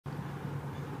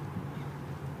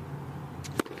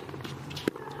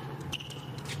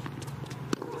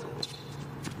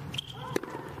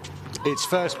It's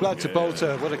first blood to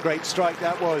Boulter. What a great strike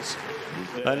that was.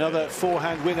 Another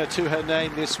forehand winner to her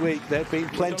name this week. There have been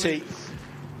plenty.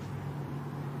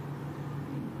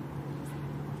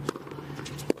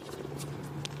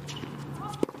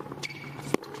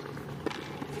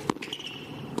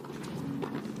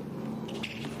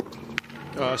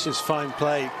 Oh, this is fine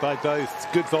play by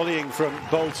both. Good volleying from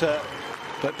Boulter,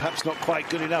 but perhaps not quite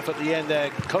good enough at the end there.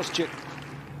 Kostyuk.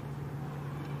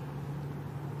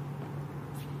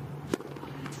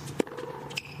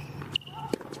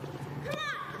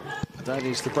 That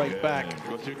is the break back.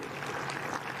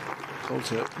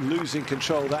 Boulter losing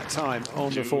control that time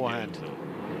on the forehand.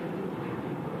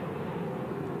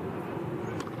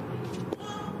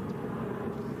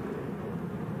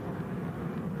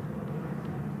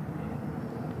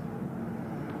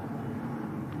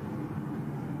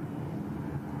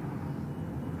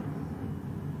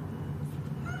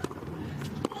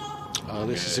 Oh,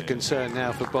 this is a concern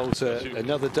now for Boulter.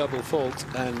 Another double fault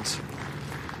and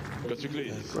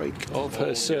a break of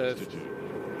her serve.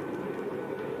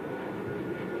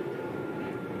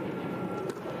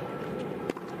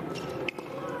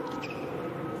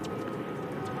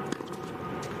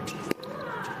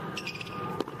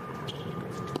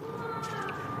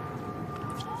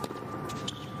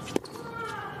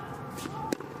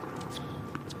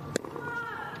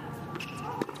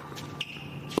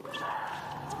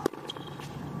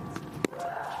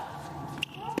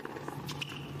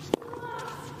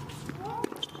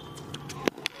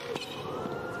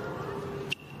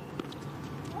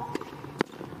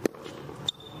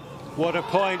 What a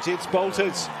point, it's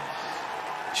Boulter's.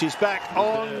 She's back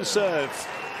on serve.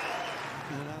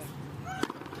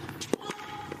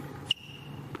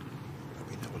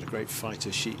 We know what a great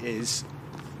fighter she is.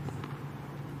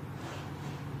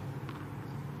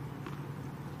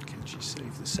 Can she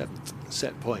save the 7th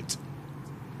set point?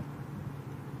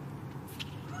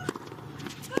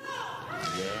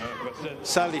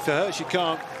 Sadly for her, she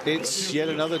can't. It's yet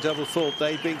another double fault.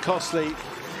 They've been costly,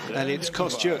 and it's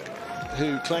Kostyuk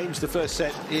who claims the first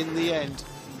set in the end.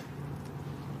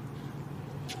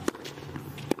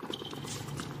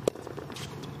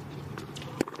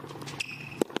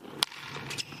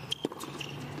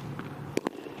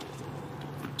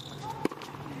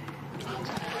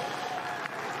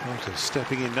 Boulter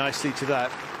stepping in nicely to that.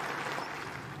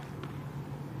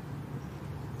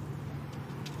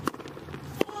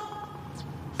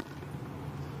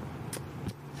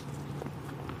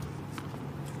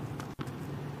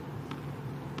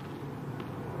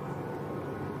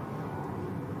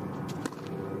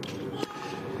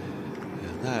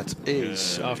 That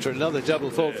is, after another double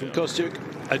fault from Kostyuk,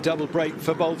 a double break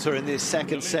for Boulter in this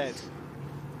second set.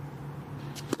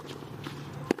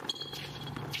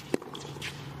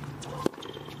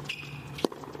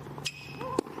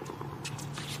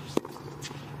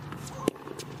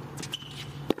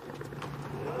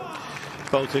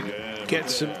 Boulter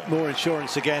gets some more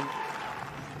insurance again.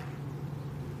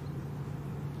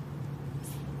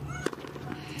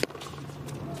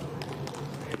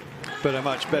 But a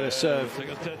much better serve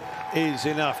is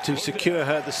enough to secure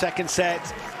her the second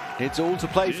set. It's all to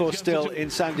play for still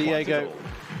in San Diego.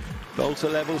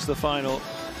 Boulter levels the final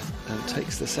and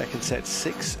takes the second set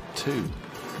 6-2.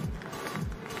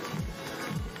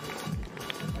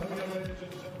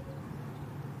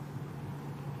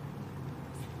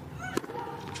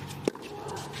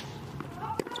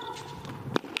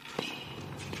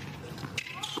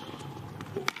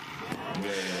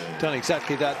 Done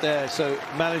exactly that there, so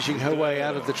managing her way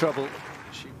out of the trouble.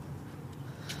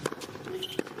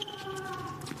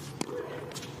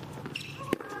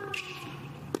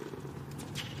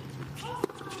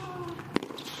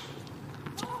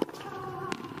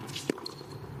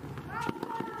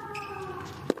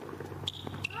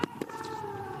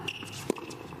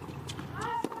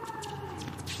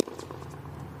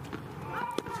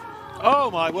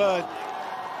 Oh my word,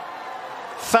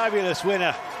 fabulous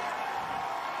winner.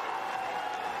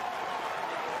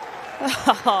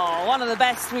 Oh, one of the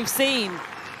best we've seen.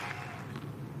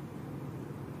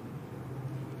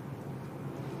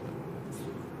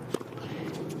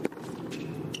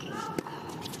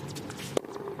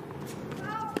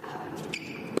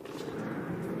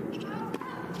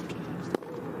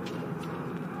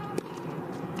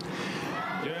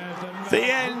 The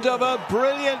end of a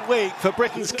brilliant week for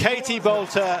Britain's Katie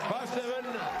Boulter.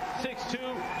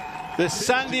 The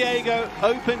San Diego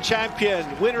Open champion,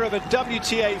 winner of a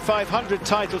WTA 500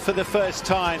 title for the first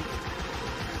time.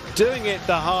 Doing it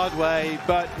the hard way,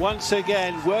 but once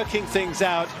again working things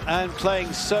out and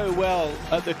playing so well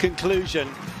at the conclusion.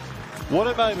 What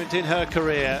a moment in her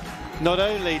career. Not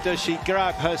only does she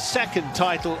grab her second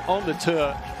title on the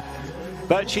tour,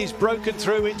 but she's broken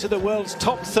through into the world's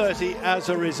top 30 as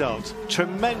a result.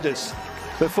 Tremendous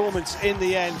performance in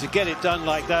the end to get it done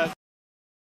like that.